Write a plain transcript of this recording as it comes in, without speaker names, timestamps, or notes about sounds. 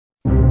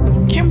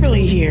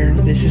Kimberly here.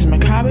 This is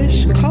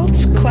Macabish,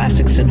 Cults,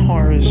 Classics, and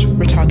Horrors.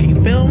 We're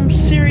talking films,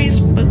 series,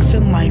 books,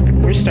 and life,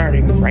 and we're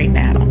starting right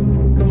now.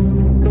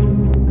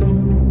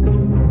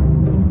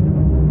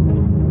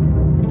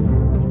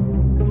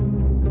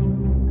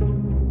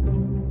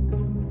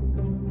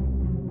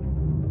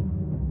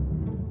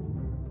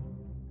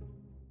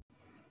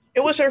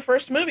 It was her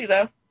first movie,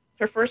 though.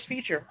 Her first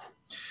feature.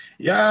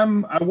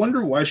 Yeah, I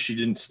wonder why she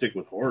didn't stick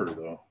with horror,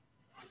 though.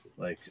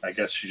 Like, I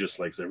guess she just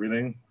likes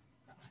everything.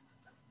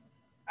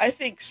 I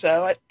think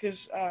so,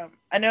 because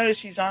I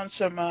noticed she's in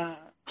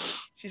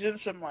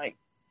some like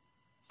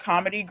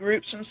comedy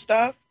groups and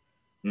stuff.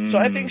 So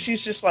I think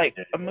she's just like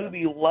a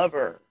movie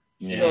lover.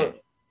 Yeah. So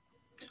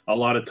a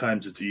lot of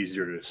times it's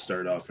easier to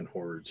start off in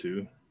horror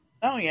too.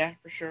 Oh yeah,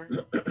 for sure.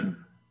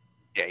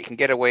 Yeah, you can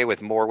get away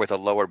with more with a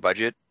lower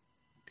budget.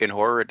 In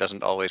horror, it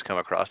doesn't always come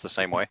across the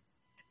same way.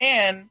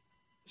 And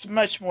it's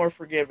much more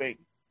forgiving.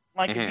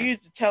 Like if you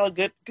tell a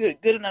good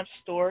enough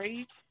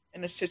story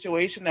in a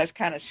situation that's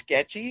kind of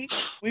sketchy,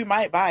 we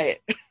might buy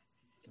it.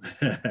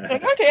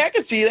 Like, okay, I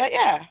can see that,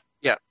 yeah.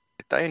 Yeah,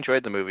 I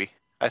enjoyed the movie.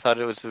 I thought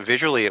it was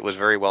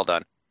very well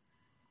done.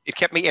 It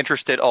kept me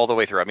interested all the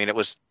way through. I mean, it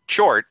was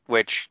short,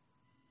 which,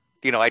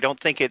 I don't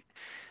think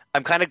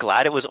I'm kind of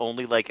glad it was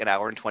only like an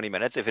hour and 20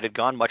 minutes. If it had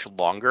gone much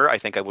longer, I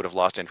think I would have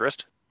lost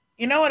interest.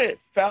 You know what it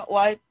felt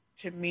like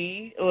to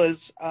me? It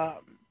was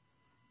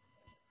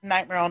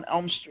Nightmare on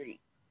Elm Street.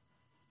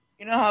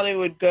 You know how they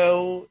would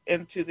go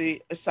into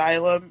the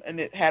asylum and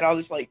it had all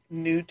this like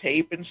new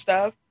tape and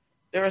stuff?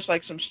 There was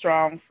like some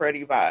strong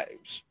Freddy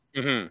vibes.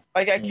 Mm-hmm.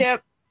 Like I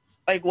kept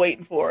like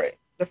waiting for it.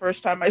 The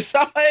first time I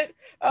saw it,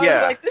 I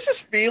was like, this is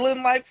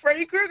feeling like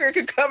Freddy Krueger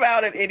could come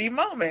out at any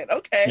moment.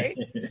 Okay.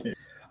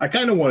 I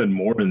kind of wanted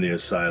more in the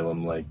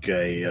asylum. Like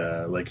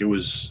it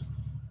was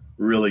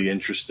really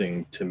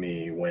interesting to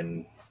me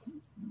when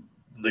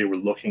they were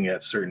looking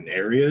at certain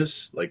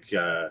areas, like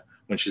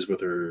when she's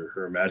with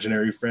her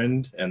imaginary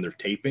friend and they're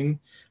taping,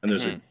 and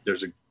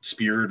there's a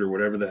spirit or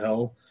whatever the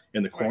hell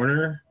in the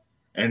corner,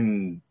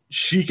 and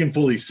she can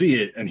fully see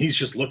it, and he's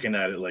just looking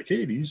at it like,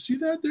 hey, do you see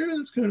that there?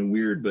 That's kind of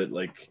weird. But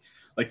like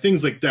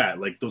things like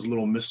that, like those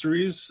little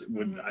mysteries,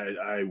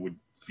 I would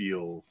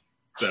feel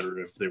better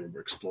if they were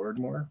explored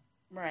more.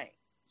 Right.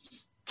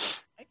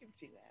 I can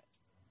see that.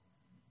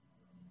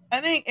 I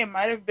think it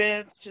might have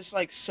been just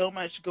like so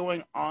much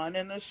going on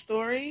in this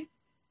story.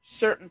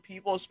 Certain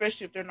people,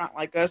 especially if they're not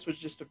like us, would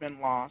just have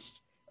been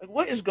lost. Like,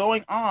 what is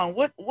going on?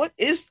 What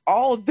is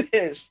all of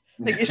this?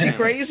 Like, is she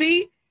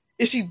crazy?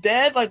 Is she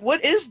dead? Like,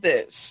 what is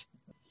this?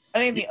 I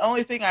think the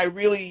only thing that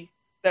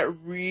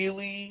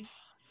really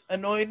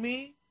annoyed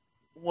me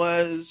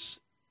was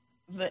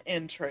the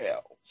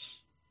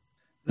entrails.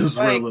 Those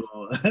were a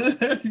little,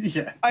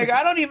 yeah. Like,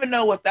 I don't even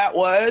know what that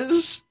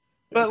was.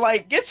 But,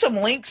 like, get some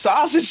link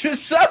sausage or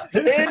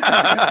something.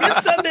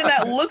 Get something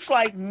that looks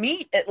like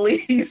meat, at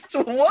least.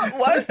 What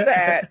was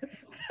that?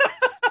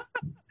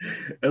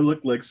 It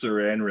looked like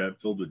saran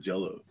wrap filled with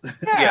Jell-O.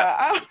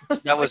 Yeah,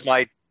 that was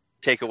my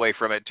takeaway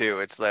from it, too.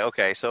 It's like,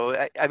 okay, so,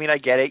 I mean, I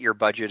get it. Your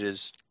budget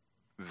is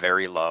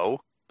very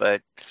low,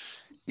 but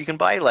you can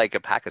buy, like, a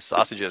pack of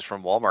sausages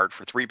from Walmart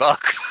for $3.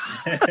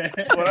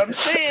 That's what I'm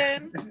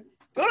saying.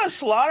 Go to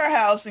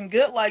Slaughterhouse and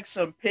get, like,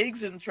 some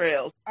pigs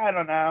entrails. I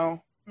don't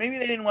know. Maybe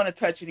they didn't want to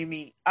touch any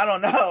meat. I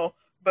don't know.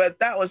 But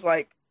that was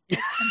like, come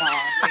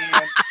on,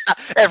 man.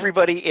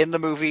 Everybody in the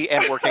movie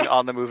and working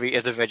on the movie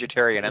is a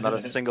vegetarian, and not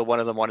a single one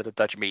of them wanted to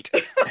touch meat.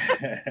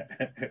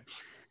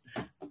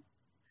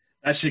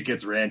 That shit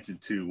gets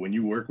ranted, too. When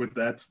you work with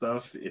that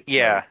stuff, it's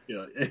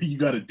you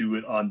got to do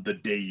it on the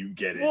day you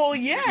get it. Well,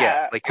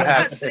 yeah. Like I'm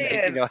not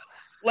saying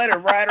let it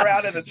ride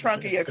around in the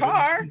trunk of your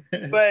car,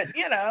 but,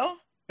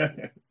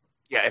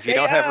 Yeah, if you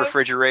don't have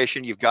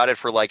refrigeration, you've got it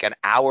for like an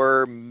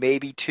hour,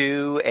 maybe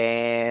 2,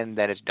 and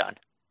then it's done.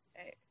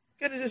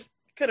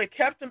 Could have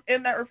kept them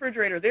in that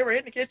refrigerator. They were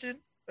in the kitchen.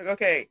 Like,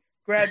 okay,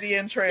 grab the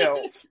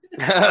entrails.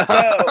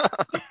 Go.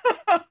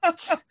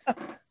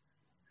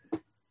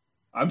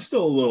 I'm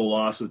still a little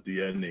lost with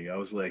the ending. I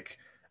was like,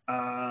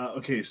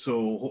 okay,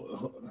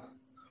 so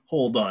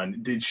hold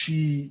on. Did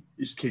she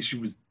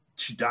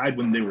died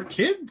when they were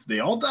kids?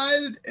 They all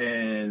died,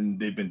 and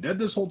they've been dead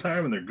this whole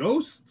time, and they're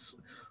ghosts?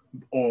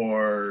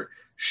 Or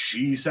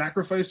she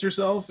sacrificed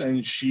herself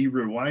and she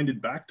rewinded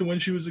back to when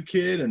she was a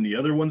kid and the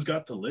other ones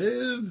got to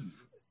live?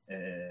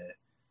 Yeah,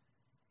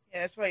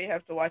 that's why you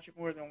have to watch it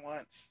more than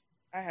once.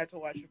 I had to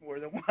watch it more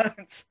than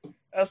once.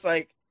 I was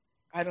like,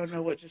 I don't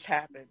know what just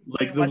happened.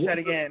 Like, watch that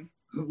again.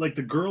 Like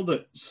the girl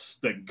that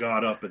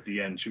got up at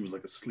the end, she was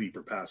like asleep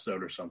or passed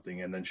out or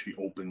something, and then she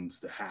opens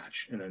the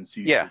hatch and then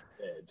sees her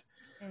dead.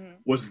 Mm-hmm.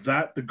 Was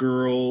that the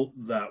girl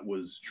that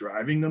was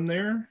driving them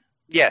there?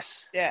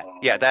 Yes. Yeah.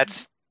 Yeah,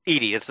 that's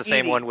Edie. It's the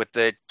same one with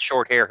the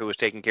short hair who was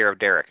taking care of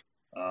Derek.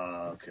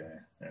 Okay.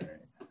 All right.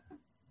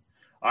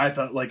 I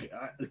thought, like,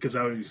 because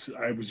I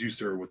was used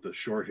to her with the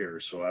short hair,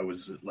 so I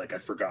was like, I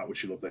forgot what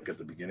she looked like at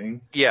the beginning.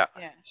 Yeah.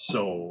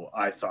 So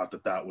I thought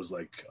that was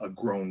like a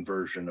grown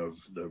version of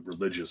the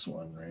religious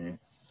one, right?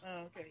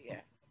 Oh, okay,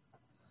 yeah.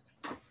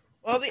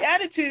 Well, the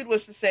attitude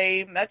was the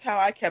same. That's how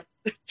I kept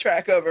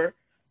track of her.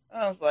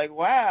 I was like,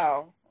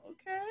 wow,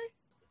 okay.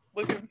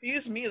 What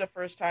confused me the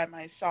first time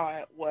I saw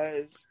it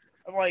was,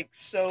 I'm like,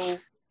 so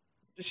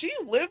does she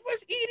live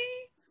with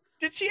Edie?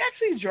 Did she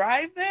actually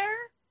drive there?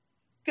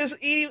 Because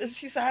Edie,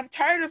 she said, I'm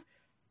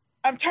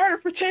tired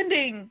of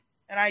pretending,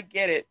 and I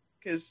get it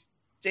because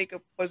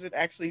Jacob wasn't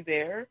actually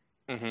there.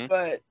 Hmm.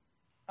 But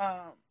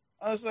I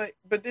was like,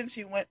 but then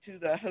she went to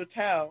the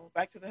hotel,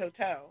 back to the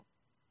hotel.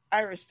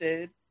 Iris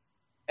did,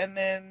 and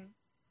then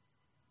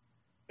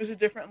it was a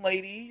different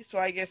lady. So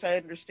I guess I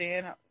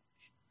understand how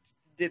she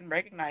didn't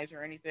recognize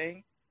her or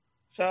anything.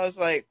 So I was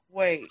like,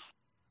 wait,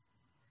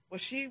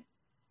 was she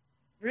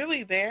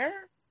really there?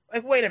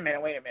 Like, wait a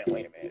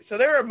minute. So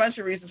there were a bunch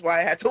of reasons why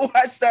I had to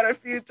watch that a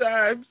few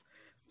times.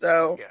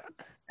 So Yeah.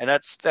 And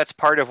that's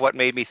part of what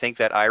made me think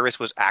that Iris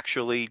was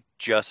actually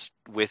just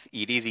with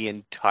Edie the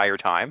entire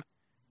time,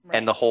 and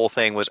right, the whole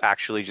thing was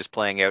actually just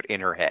playing out in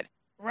her head.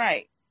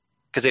 right,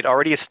 Because they'd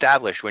already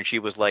established when she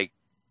was like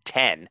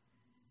 10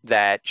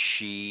 that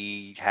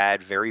she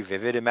had very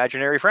vivid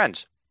imaginary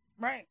friends.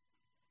 right.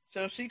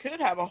 So she could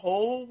have a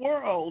whole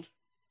world.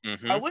 Why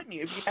Hmm. wouldn't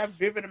you? If you have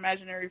vivid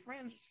imaginary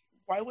friends,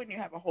 why wouldn't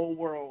you have a whole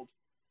world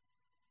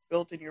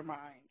built in your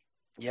mind?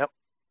 Yep.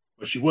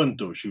 But she wasn't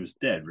though. She was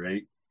dead,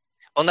 right?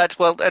 Well,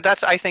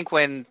 that's I think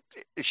when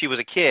she was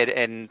a kid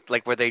and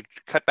like where they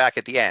cut back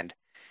at the end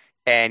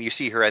and you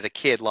see her as a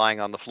kid lying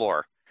on the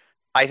floor.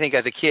 I think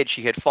as a kid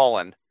she had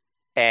fallen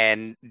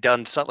and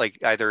done something like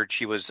either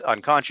she was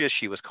unconscious,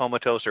 she was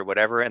comatose or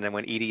whatever, and then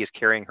when Edie is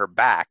carrying her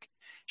back,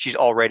 she's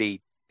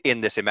already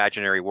in this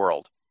imaginary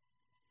world.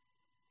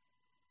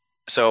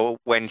 So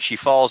when she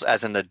falls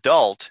as an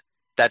adult,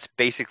 that's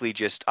basically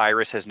just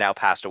Iris has now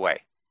passed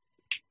away.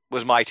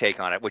 Was my take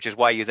on it, which is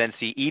why you then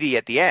see Edie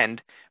at the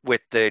end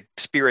with the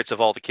spirits of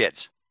all the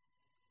kids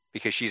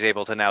because she's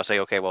able to now say,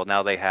 okay, well,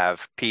 now they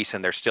have peace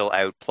and they're still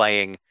out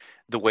playing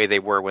the way they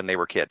were when they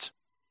were kids.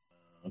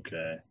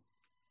 Okay.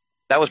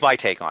 That was my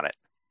take on it.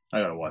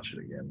 I gotta watch it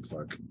again.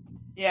 Fuck.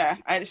 Yeah,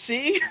 I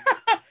see.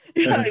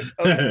 You're like,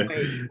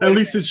 okay, At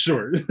least it's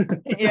short.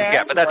 yeah,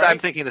 Yeah, but I'm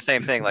right, thinking the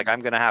same thing. Like, I'm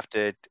going to have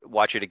to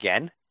watch it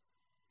again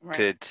right,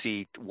 to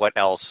see what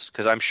else,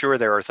 because I'm sure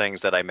there are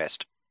things that I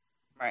missed,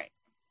 right.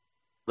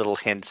 little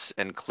hints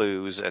and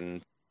clues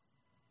and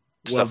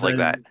Well, stuff like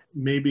that. then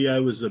maybe I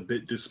was a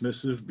bit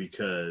dismissive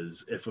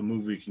because if a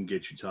movie can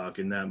get you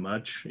talking that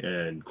much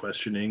and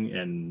questioning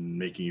and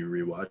making you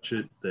rewatch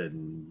it,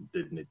 then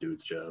didn't it do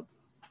its job?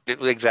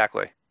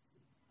 Exactly.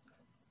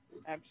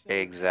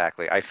 Absolutely.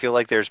 Exactly. I feel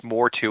like there's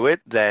more to it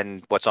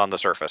than what's on the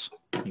surface.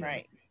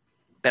 Right.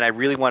 And I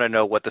really want to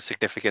know what the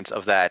significance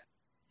of that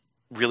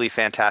really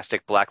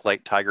fantastic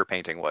blacklight tiger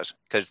painting was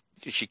because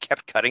she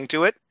kept cutting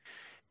to it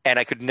and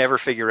I could never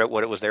figure out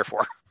what it was there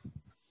for.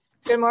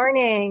 Good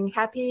morning.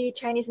 Happy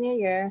Chinese New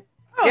Year.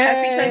 Oh,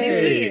 happy Chinese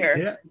New Yay! Year.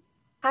 Yeah.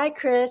 Hi,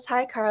 Chris.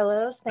 Hi,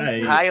 Carlos. Nice to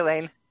meet Hi,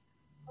 Elaine.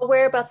 you.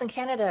 Whereabouts in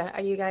Canada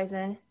are you guys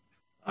in?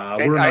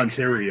 We're in I-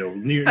 Ontario,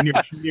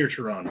 near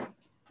Toronto.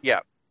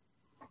 Yeah.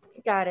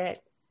 Got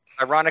it.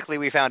 Ironically,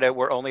 we found out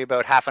we're only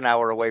about half an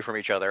hour away from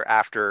each other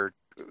after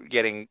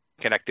getting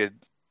connected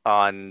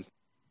on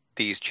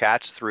these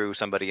chats through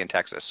somebody in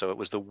Texas. So it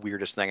was the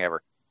weirdest thing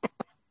ever.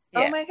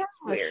 Yeah, Oh my gosh.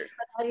 weird. So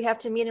now you have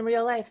to meet in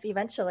real life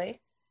eventually.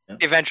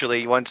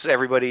 Eventually, once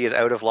everybody is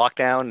out of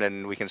lockdown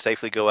and we can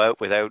safely go out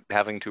without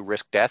having to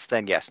risk death,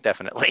 then yes,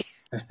 definitely.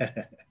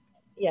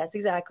 Yes,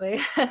 exactly.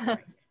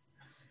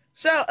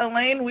 So,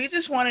 Elaine, we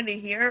just wanted to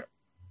hear,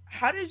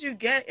 how did you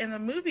get in the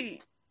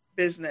movie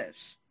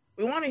business?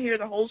 We want to hear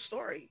the whole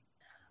story.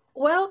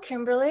 Well,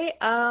 Kimberly,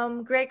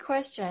 great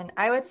question.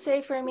 I would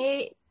say for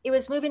me, it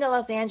was moving to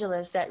Los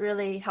Angeles that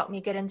really helped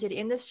me get into the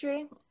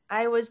industry.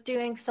 I was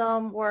doing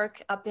film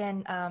work up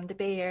in the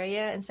Bay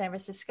Area in San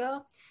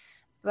Francisco,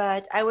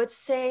 but I would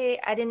say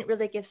I didn't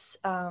really get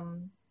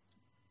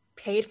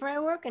paid for my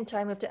work until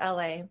I moved to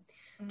LA.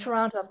 Mhm.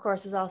 Toronto, of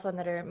course, is also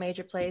another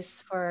major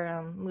place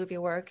for movie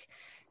work.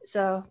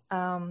 So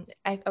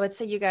I would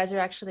say you guys are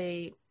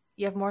actually,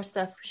 you have more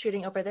stuff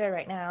shooting over there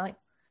right now.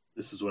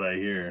 This is what I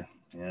hear.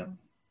 Yeah.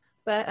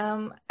 But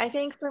I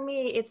think for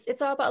me,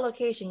 it's all about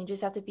location. You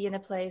just have to be in a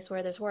place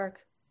where there's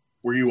work.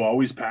 Were you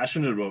always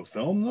passionate about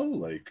film though,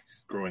 like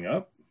growing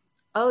up?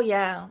 Oh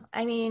yeah,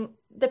 I mean,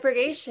 The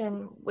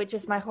Purgation, which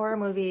is my horror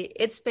movie,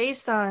 it's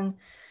based on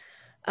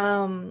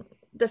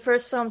the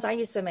first films I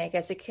used to make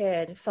as a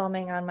kid,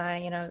 filming on my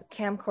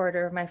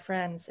camcorder of my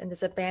friends in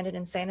this abandoned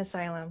insane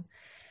asylum.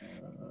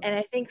 And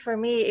I think for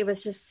me, it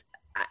was just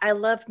I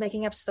loved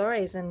making up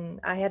stories, and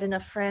I had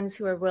enough friends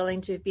who were willing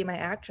to be my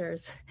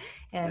actors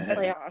and That's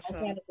play out my awesome.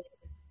 fantasy.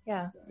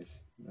 Yeah.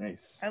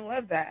 Nice. I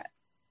love that.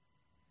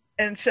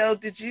 And so,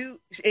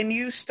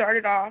 you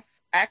started off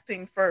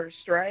acting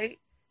first, right?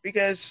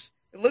 Because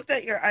I looked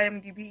at your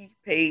IMDb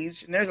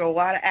page, and there's a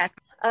lot of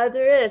acting.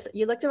 There is.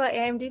 You looked at my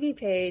IMDb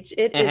page.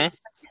 It is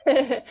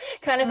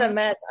kind of a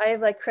mess. I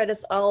have like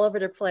credits all over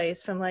the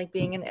place, from like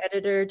being an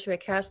editor to a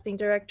casting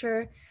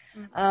director.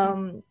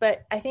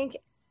 But I think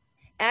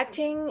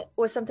acting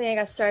was something I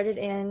got started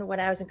in when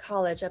I was in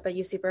college up at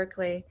UC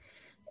Berkeley.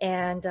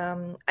 And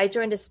I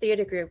joined this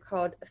theater group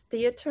called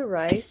Theater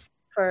Rice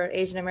for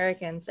Asian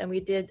Americans, and we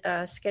did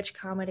sketch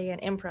comedy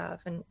and improv.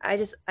 And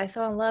I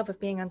fell in love with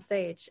being on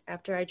stage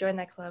after I joined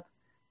that club.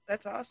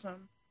 That's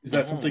awesome. Is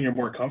that something you're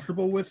more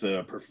comfortable with,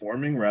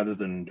 performing rather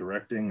than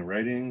directing,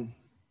 writing?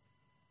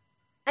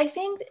 I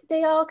think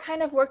they all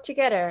kind of work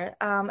together,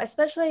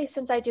 especially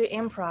since I do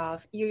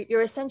improv.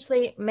 You're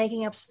essentially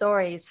making up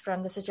stories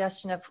from the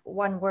suggestion of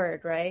one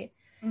word, right?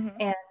 Mm-hmm.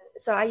 And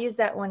so I use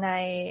that when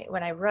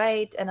I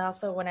write and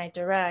also when I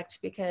direct,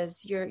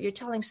 because you're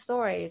telling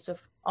stories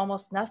with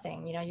almost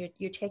nothing. You know,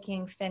 you're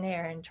taking thin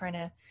air and trying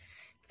to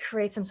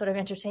create some sort of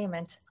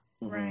entertainment.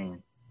 Right. Mm-hmm.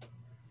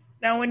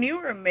 Now, when you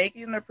were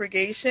making the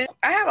Purgation,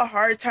 I have a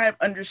hard time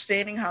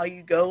understanding how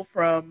you go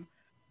from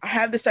I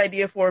have this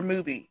idea for a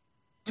movie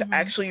to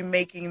actually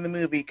making the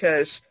movie,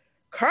 because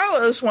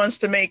Carlos wants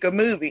to make a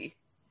movie.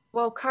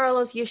 Well,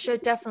 Carlos, you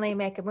should definitely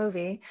make a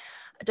movie.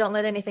 Don't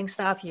let anything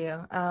stop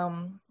you.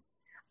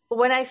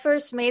 When I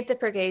first made the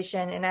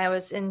Purgation and I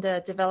was in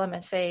the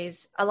development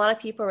phase, a lot of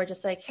people were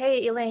just like,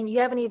 hey, Elaine, you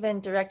haven't even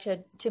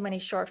directed too many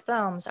short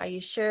films. Are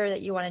you sure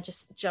that you want to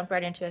just jump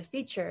right into a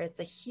feature? It's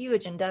a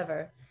huge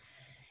endeavor.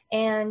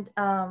 And,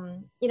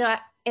 you know,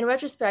 in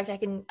retrospect,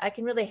 I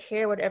can really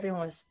hear what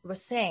everyone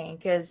was saying,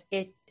 because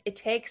it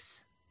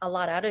takes a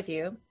lot out of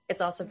you.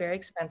 It's also very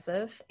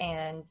expensive,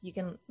 and you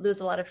can lose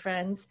a lot of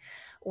friends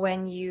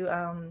when you,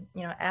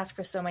 you know, ask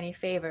for so many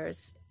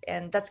favors.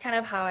 And that's kind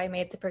of how I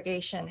made the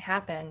Purgation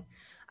happen.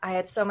 I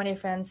had so many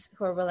friends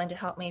who were willing to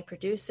help me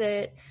produce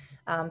it,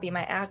 be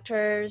my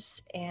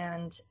actors,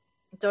 and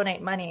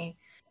donate money.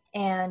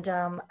 And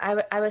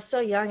I was so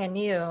young and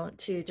new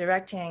to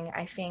directing.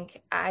 I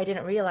think I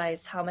didn't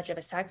realize how much of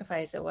a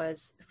sacrifice it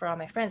was for all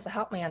my friends to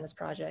help me on this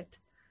project.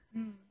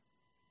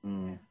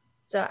 Mm.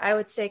 So I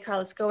would say,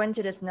 Carlos, go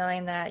into this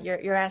knowing that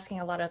you're asking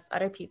a lot of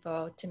other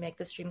people to make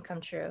this dream come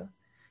true.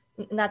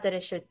 Not that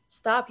it should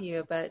stop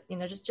you, but you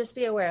know, just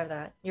be aware of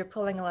that. You're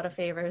pulling a lot of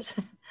favors.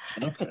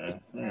 Okay.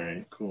 All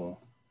right. Cool.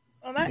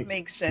 Well, that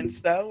makes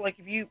sense, though. Like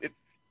if you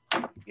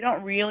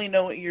don't really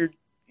know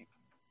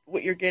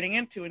what you're getting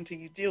into until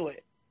you do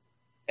it,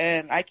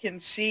 and I can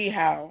see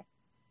how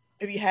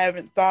if you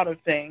haven't thought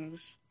of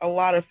things, a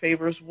lot of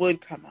favors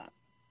would come up,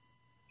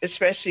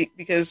 especially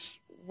because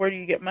where do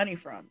you get money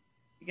from?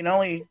 You can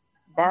only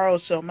borrow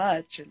so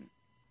much. And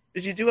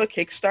did you do a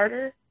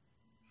Kickstarter?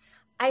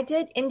 I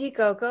did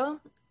Indiegogo,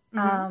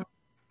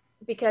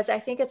 because I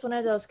think it's one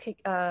of those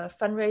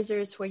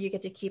fundraisers where you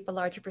get to keep a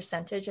larger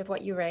percentage of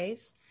what you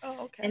raise.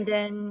 Oh, okay. And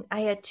then I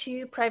had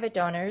 2 private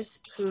donors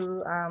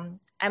who I'm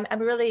a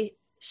really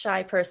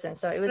shy person,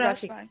 so it was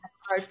actually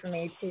hard for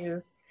me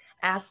to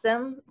ask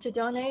them to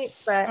donate,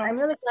 but I'm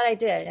really glad I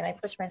did, and I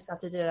pushed myself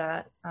to do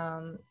that,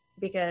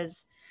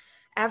 because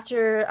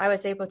after I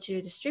was able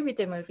to distribute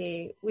the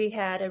movie, we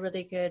had a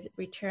really good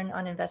return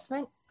on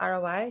investment,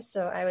 ROI,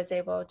 so I was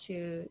able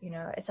to, you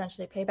know,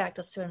 essentially pay back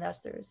those 2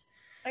 investors.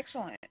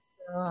 Excellent.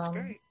 That's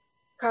great.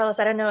 Carlos,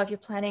 I don't know if you're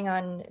planning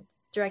on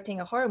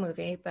directing a horror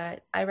movie,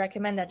 but I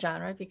recommend that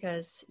genre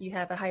because you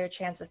have a higher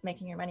chance of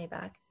making your money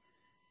back.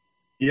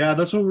 Yeah,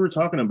 that's what we were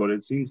talking about.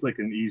 It seems like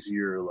an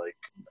easier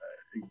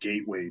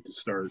gateway to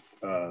start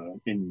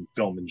in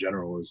film in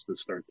general is to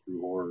start through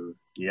horror.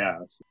 Yeah,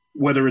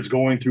 whether it's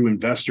going through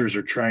investors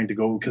or trying to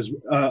go, because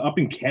up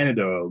in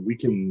Canada we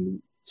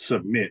can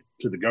submit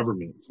to the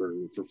government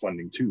for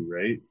funding too,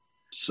 right?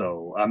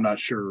 So I'm not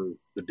sure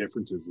the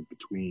differences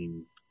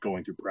between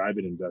going through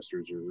private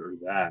investors or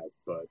that,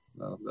 but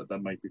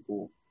that might be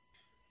cool.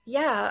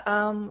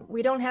 Yeah,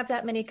 we don't have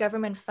that many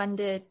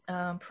government-funded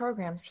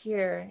programs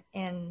here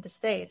in the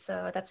States,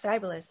 so that's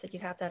fabulous that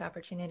you have that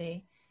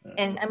opportunity.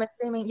 And I'm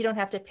assuming you don't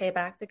have to pay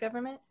back the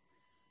government?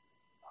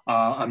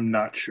 I'm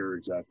not sure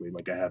exactly.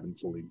 Like, I haven't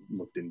fully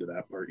looked into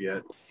that part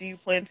yet. Do you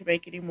plan to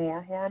make any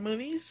more horror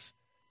movies?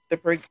 The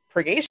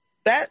Purgation,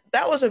 that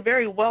was a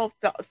very well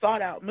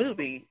thought out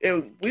movie.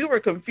 We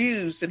were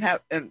confused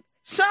and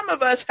some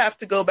of us have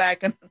to go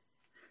back and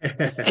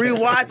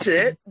rewatch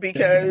it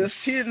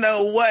because he didn't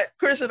know what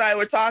Chris and I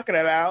were talking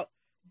about.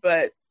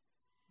 But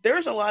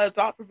there's a lot of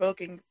thought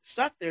provoking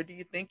stuff there. Do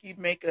you think you'd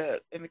make a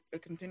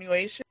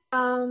continuation?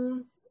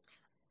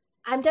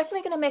 I'm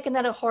definitely going to make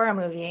another horror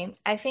movie.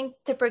 I think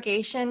The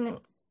Purgation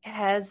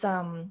has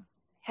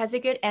a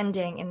good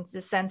ending in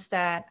the sense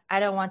that I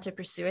don't want to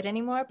pursue it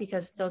anymore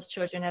because those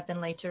children have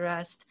been laid to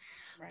rest.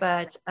 Right.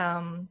 But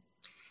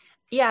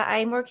yeah,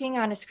 I'm working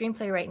on a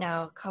screenplay right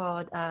now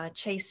called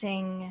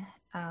Chasing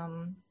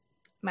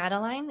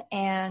Madeline,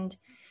 and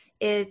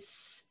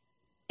it's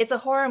a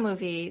horror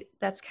movie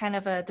that's kind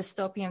of a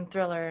dystopian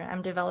thriller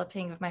I'm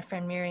developing with my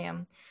friend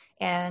Miriam,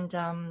 and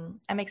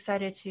I'm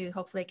excited to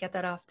hopefully get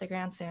that off the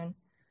ground soon.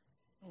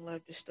 I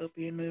love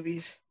dystopian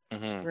movies.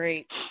 It's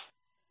great.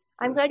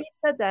 I'm glad you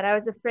said that. I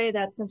was afraid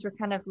that since we're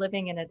kind of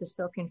living in a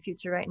dystopian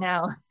future right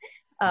now,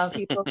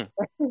 people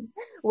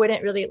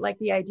wouldn't really like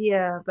the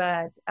idea,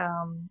 but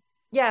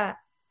yeah,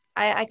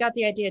 I got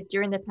the idea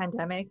during the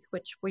pandemic,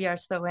 which we are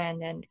still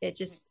in, and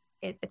it's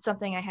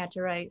something I had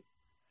to write.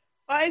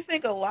 I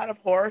think a lot of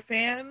horror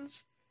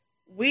fans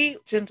we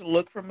tend to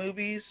look for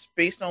movies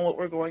based on what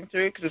we're going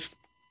through because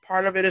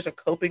part of it is a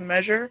coping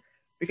measure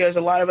because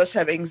a lot of us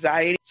have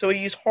anxiety. So we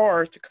use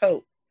horror to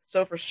cope.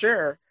 So for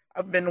sure,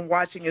 I've been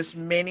watching as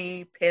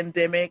many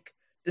pandemic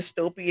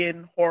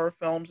dystopian horror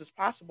films as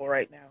possible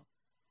right now.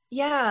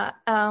 Yeah,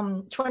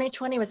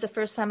 2020 was the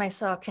first time I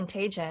saw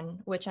Contagion,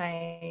 which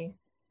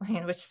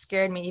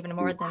scared me even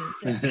more than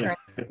the current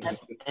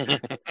events.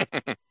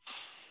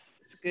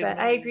 It's a good But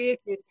I movie. agree with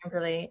you,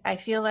 Kimberly. I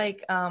feel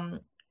like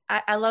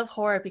I love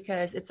horror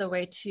because it's a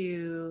way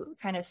to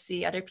kind of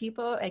see other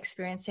people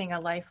experiencing a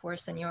life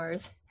worse than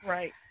yours.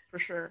 Right, for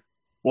sure.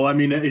 Well, I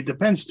mean, it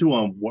depends too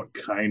on what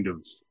kind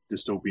of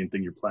dystopian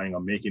thing you're planning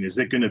on making. Is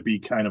it going to be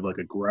kind of like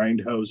a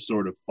grindhouse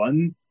sort of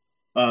fun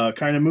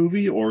kind of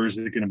movie, or is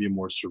it going to be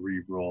more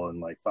cerebral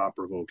and like thought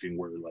provoking,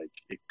 where like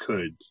it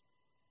could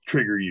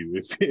trigger you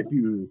if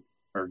you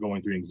are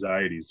going through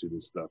anxieties through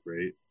this stuff,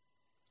 right?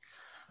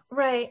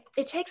 Right.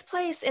 It takes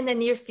place in the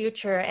near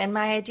future, and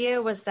my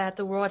idea was that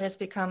the world has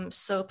become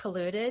so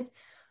polluted.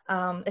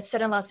 It's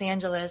set in Los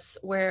Angeles,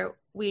 where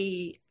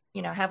we,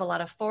 have a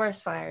lot of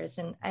forest fires,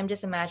 and I'm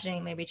just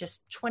imagining maybe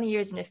just 20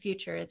 years in the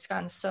future, it's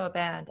gotten so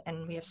bad,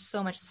 and we have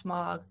so much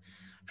smog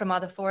from all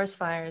the forest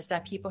fires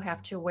that people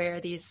have to wear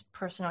these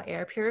personal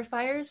air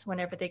purifiers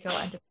whenever they go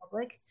into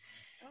public.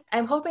 Okay.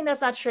 I'm hoping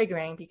that's not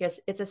triggering because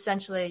it's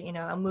essentially,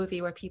 a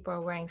movie where people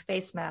are wearing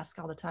face masks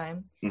all the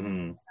time.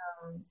 Mm-hmm.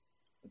 Um,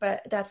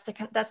 but that's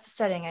the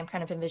setting I'm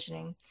kind of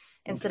envisioning.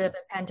 Instead of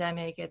a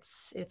pandemic,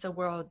 it's a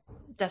world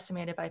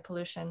decimated by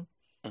pollution.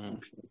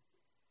 Mhm.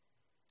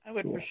 I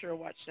would for sure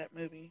watch that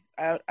movie.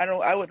 I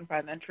wouldn't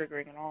find that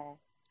triggering at all.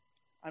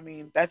 I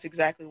mean, that's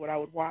exactly what I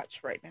would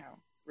watch right now.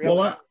 Really.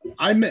 Well,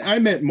 I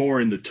meant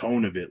more in the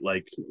tone of it.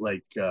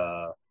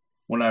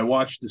 When I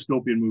watch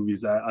dystopian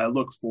movies, I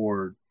look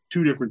for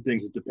two different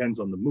things. It depends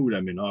on the mood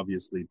I'm in,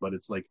 obviously, but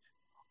it's like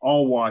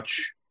I'll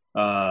watch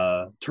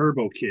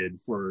Turbo Kid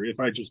for if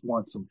I just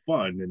want some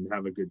fun and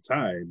have a good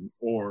time,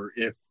 or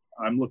if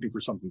I'm looking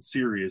for something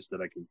serious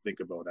that I can think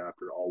about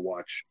after, I'll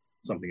watch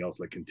something else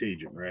like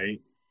Contagion,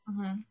 right?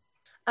 Mm-hmm.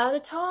 The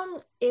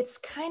tone, it's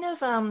kind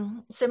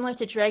of similar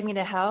to Drag Me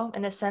to Hell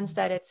in the sense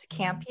that it's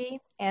campy,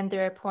 and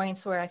there are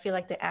points where I feel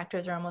like the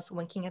actors are almost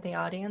winking at the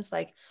audience,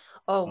 like,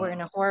 "Oh, we're in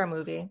a horror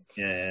movie."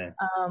 Yeah.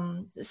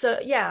 So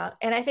yeah,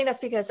 and I think that's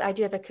because I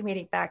do have a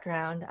comedic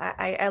background.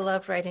 I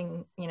love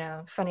writing,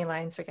 funny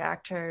lines for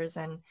actors,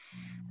 and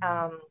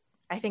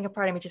I think a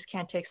part of me just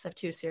can't take stuff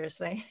too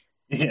seriously.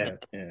 Yeah.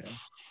 Yeah.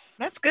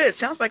 That's good.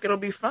 Sounds like it'll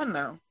be fun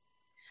though.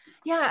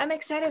 Yeah, I'm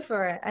excited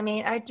for it. I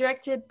mean, I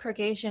directed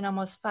Purgation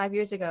almost 5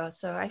 years ago,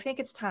 so I think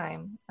it's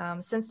time.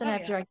 Since then, Oh I've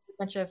yeah. directed a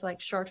bunch of like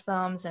short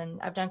films,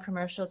 and I've done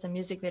commercials and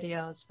music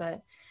videos.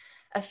 But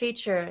a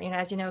feature,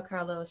 as you know,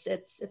 Carlos,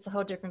 it's a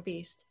whole different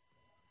beast.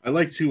 I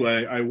like to.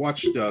 I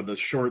watched the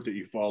short that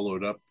you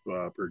followed up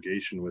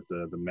Purgation with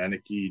the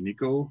Maneki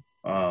Nico.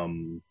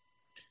 And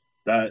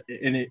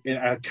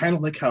I kind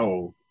of like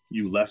how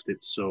you left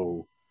it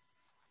so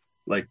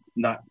like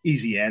not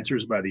easy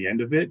answers by the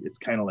end of it. It's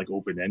kind of like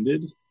open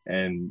ended,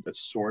 and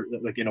that's sort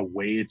like in a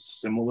way it's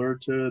similar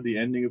to the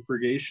ending of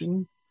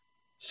Purgation.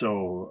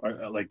 So,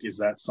 like, is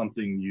that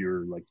something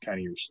you're like kind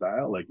of your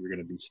style, like you're going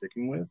to be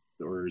sticking with,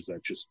 or is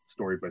that just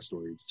story by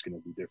story? It's going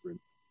to be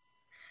different.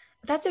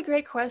 That's a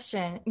great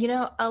question.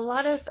 A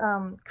lot of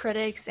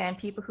critics and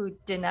people who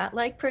did not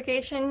like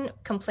Purgation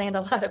complained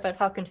a lot about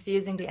how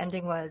confusing the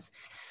ending was.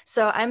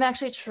 So I'm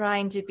actually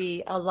trying to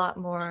be a lot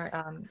more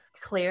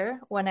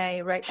clear when I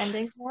write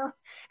endings now,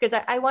 because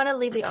I want to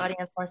leave the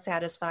audience more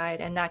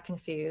satisfied and not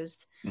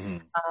confused.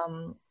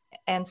 Mm-hmm.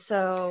 And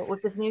so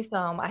with this new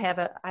film, I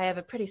have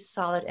a pretty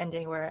solid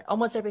ending where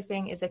almost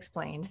everything is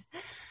explained.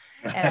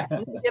 And I'm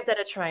going to give that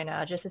a try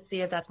now just to see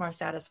if that's more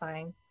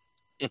satisfying.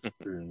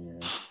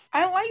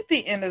 I like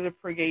the end of the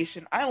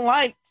Purgation. I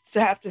liked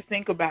to have to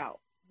think about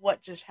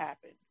what just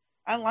happened.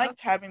 I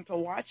liked having to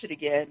watch it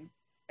again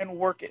and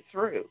work it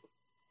through.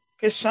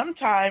 Because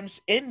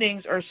sometimes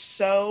endings are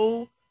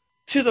so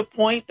to the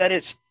point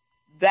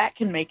that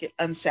can make it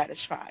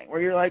unsatisfying.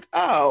 Where you're like,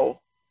 oh,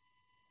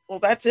 well,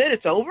 that's it.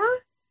 It's over.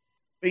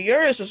 But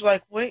yours is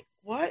like, wait,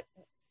 what?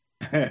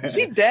 Is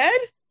he dead?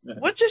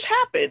 What just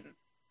happened?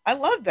 I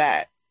love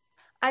that.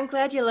 I'm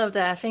glad you love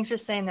that. Thanks for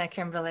saying that,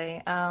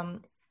 Kimberly.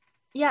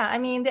 Yeah, I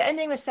mean, the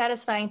ending was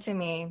satisfying to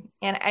me.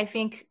 And I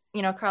think,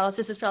 Carlos,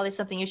 this is probably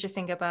something you should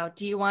think about.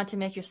 Do you want to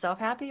make yourself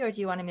happy or do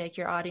you want to make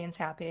your audience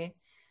happy?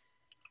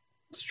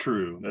 That's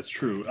true. That's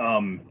true.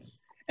 And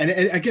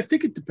I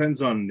think it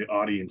depends on the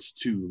audience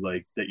too,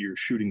 like that you're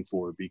shooting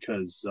for,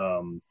 because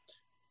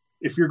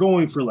if you're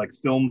going for like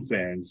film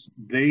fans,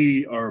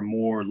 they are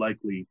more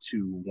likely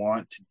to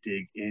want to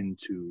dig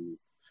into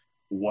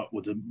what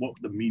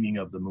the meaning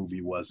of the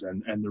movie was,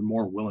 and they're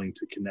more willing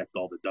to connect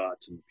all the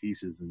dots and the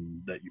pieces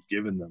and that you've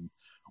given them.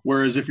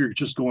 Whereas if you're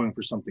just going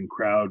for something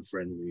crowd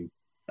friendly,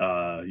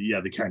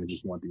 they kind of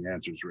just want the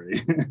answers,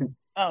 right?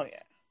 Oh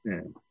yeah.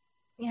 Yeah.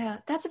 Yeah,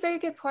 that's a very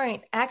good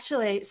point.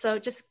 Actually, so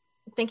just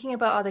thinking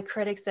about all the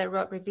critics that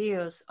wrote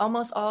reviews,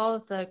 almost all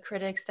of the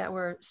critics that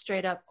were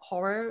straight up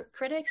horror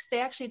critics,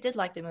 they actually did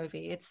like the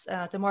movie. It's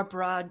the more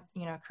broad,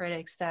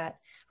 critics that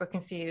were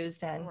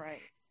confused and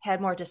Right.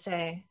 had more to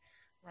say.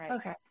 Right.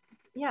 Okay.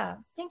 Yeah.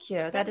 Thank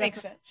you. That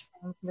makes sense.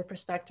 The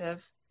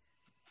perspective.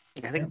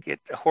 I think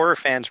horror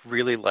fans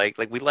really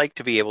we like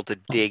to be able to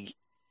dig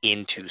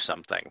into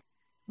something.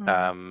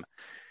 Mm.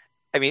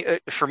 I mean,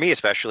 for me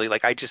especially,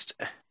 I just,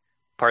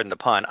 pardon the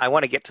pun, I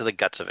want to get to the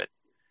guts of it.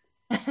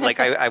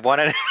 I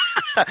want to,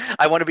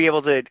 I want to be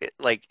able to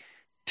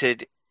to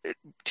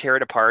tear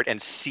it apart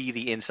and see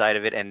the inside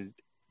of it and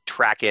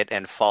track it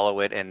and follow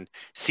it and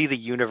see the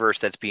universe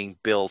that's being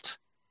built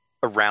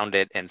around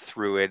it and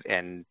through it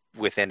and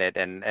within it.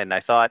 And I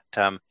thought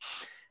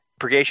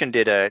Purgation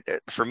did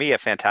for me, a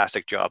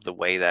fantastic job. The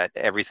way that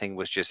everything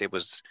was it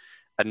was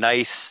a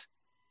nice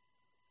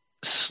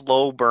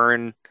slow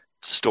burn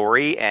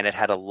story, and it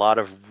had a lot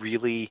of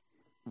really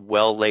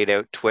well laid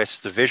out twists.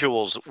 The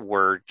visuals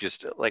were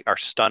just are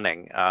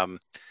stunning.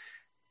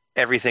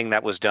 Everything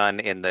that was done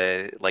in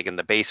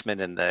the basement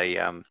in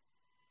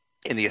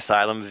the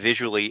asylum,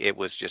 visually it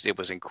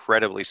was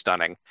incredibly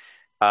stunning.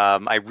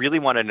 I really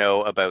want to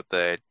know about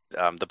the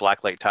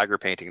blacklight tiger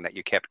painting that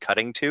you kept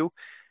cutting to.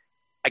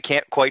 I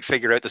can't quite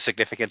figure out the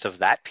significance of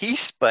that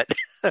piece, but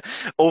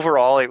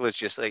overall, it was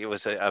just it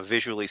was a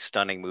visually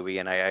stunning movie,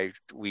 and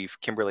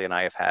Kimberly and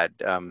I have had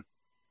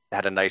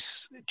a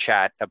nice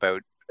chat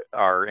about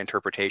our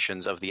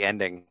interpretations of the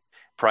ending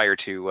prior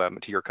to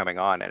your coming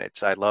on, and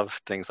I love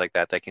things like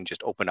that can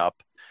just open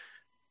up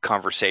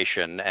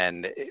conversation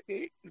and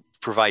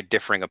provide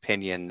differing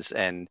opinions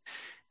and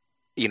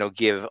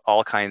give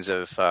all kinds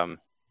of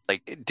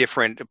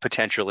different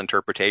potential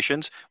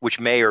interpretations, which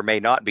may or may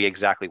not be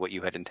exactly what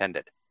you had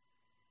intended.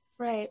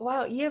 Right.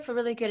 Wow. You have a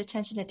really good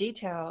attention to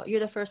detail. You're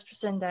the first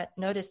person that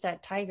noticed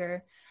that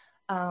tiger.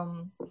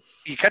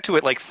 You cut to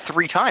it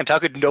 3 times. How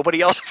could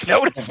nobody else have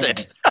noticed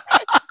it?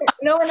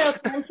 No one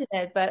else mentioned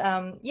it, but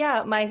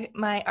yeah,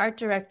 my art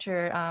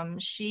director,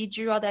 she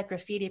drew all that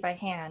graffiti by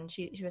hand.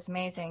 She was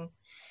amazing.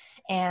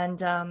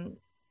 And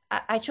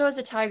I chose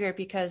the tiger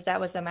because that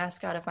was the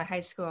mascot of my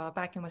high school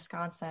back in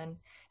Wisconsin.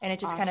 And it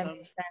just kind of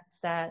made sense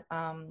that,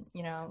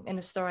 in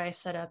the story I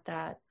set up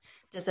that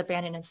this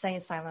abandoned insane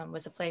asylum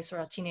was a place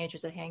where all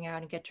teenagers would hang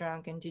out and get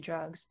drunk and do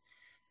drugs.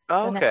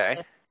 Okay.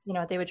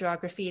 So they would draw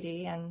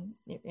graffiti and,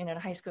 the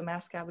high school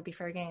mascot would be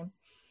fair game.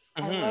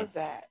 I love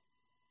that.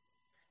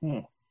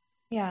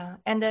 Yeah.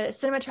 And the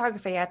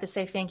cinematography, I have to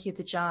say thank you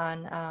to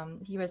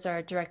John. He was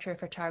our director of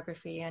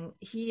photography, and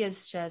he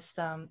is just,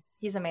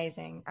 he's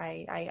amazing.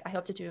 I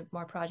hope to do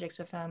more projects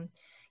with him.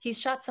 He's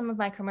shot some of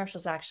my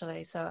commercials,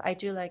 actually, so I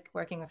do like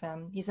working with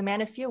him. He's a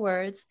man of few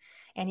words,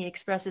 and he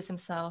expresses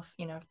himself,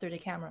 through the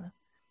camera.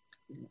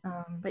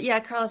 But yeah,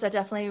 Carlos, I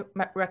definitely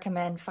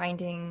recommend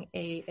finding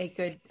a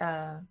good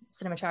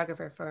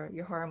cinematographer for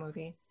your horror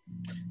movie.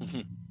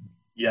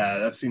 Yeah,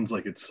 that seems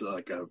like it's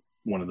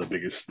one of the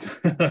biggest,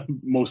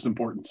 most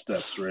important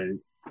steps, right?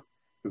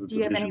 Do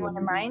you have anyone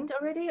in mind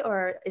already,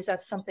 or is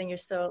that something you're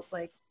still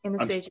in the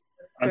stage of searching?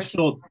 I'm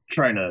still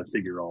trying to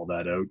figure all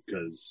that out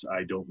because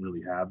I don't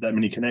really have that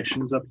many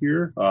connections up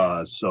here.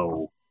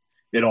 So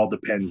it all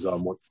depends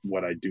on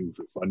what I do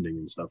for funding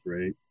and stuff,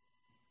 right?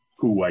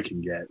 Who I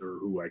can get or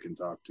who I can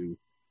talk to.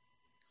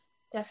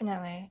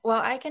 Definitely.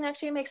 Well, I can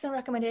actually make some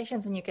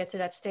recommendations when you get to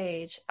that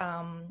stage.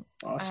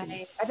 Awesome.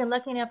 I've been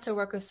lucky enough to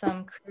work with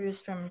some crews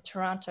from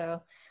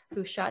Toronto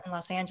who shot in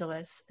Los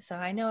Angeles, so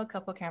I know a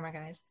couple camera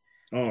guys.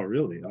 Oh,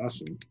 really?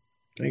 Awesome.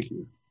 Thank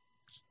you.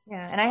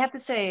 Yeah, and I have to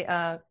say,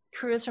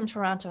 crews from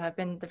Toronto have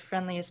been the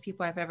friendliest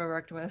people I've ever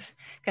worked with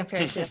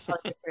compared to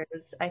Hollywood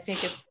crews. I think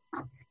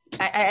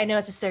I know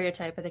it's a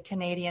stereotype, but the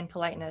Canadian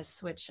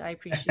politeness, which I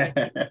appreciate.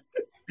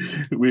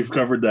 We've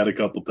covered that a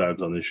couple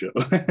times on the show.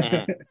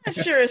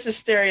 Sure, it's a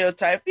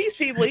stereotype. These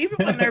people,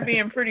 even when they're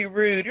being pretty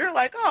rude, you're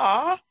like,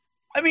 "Aw."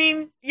 I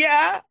mean,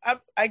 yeah,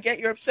 I get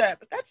you're upset,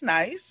 but that's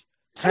nice.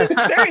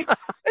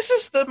 This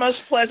is the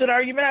most pleasant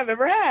argument I've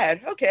ever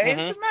had. Okay,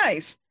 This is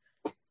nice.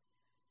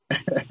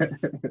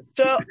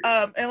 So,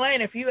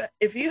 Elaine, if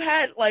you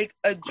had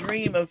a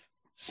dream of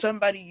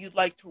somebody you'd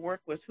like to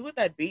work with, who would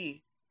that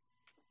be?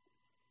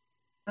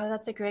 Oh,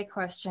 that's a great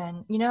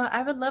question.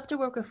 I would love to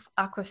work with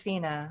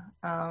Awkwafina.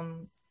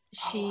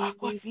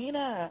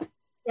 Awkwafina.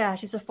 Yeah,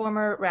 she's a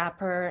former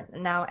rapper,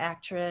 now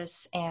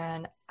actress,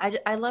 and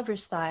I love her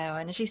style.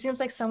 And she seems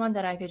like someone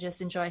that I could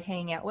just enjoy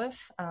hanging out with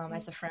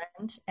as a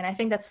friend. And I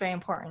think that's very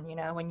important,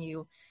 when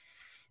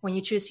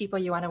you choose people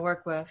you want to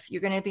work with,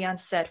 you're going to be on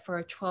set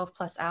for 12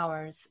 plus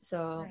hours.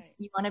 So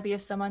you want to be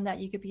with someone that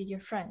you could be your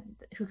friend,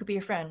 who could be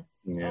your friend.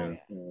 Yeah.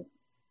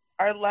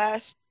 Our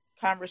last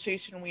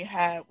conversation we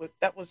had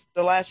that was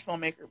the last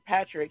filmmaker,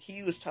 Patrick.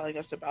 He was telling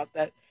us about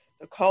that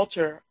the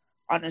culture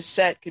on a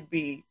set could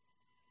be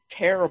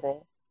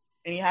terrible,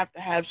 and you have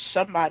to have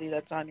somebody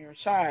that's on your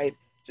side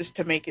just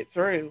to make it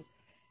through.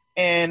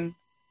 And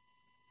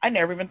I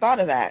never even thought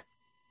of that.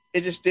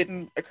 It just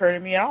didn't occur to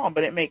me at all,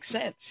 but it makes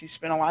sense. You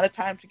spend a lot of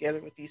time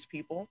together with these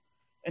people,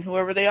 and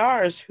whoever they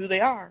are is who they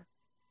are.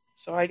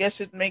 So I guess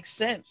it makes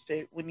sense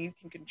that when you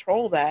can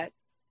control that,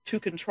 to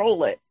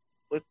control it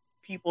with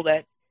people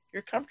that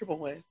you're comfortable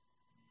with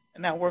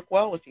and that work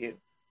well with you.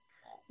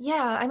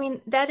 Yeah, I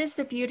mean, that is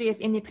the beauty of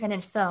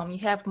independent film. You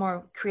have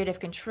more creative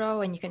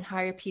control and you can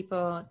hire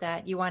people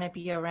that you want to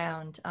be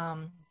around.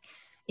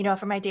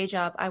 For my day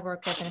job, I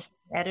work as an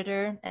assistant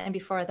editor. And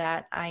before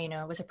that, I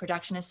was a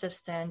production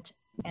assistant.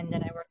 And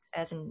then I worked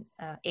as an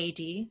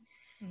AD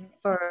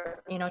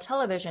for,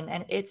 television.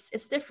 And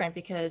it's different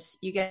because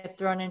you get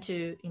thrown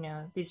into,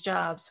 these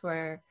jobs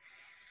where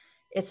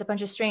it's a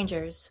bunch of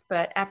strangers.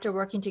 But after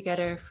working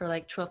together for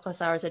like 12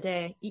 plus hours a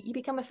day, you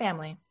become a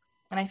family.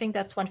 And I think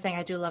that's one thing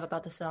I do love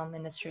about the film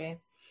industry.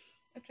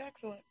 That's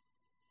excellent.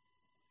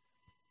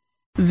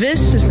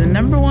 This is the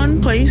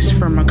 #1 place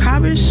for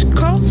macabrish,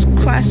 cults,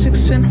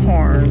 classics, and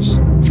horrors.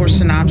 For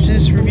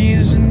synopsis,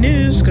 reviews, and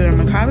news, go to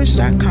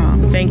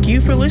macabrish.com. Thank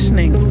you for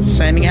listening.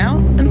 Signing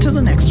out until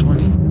the next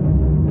one.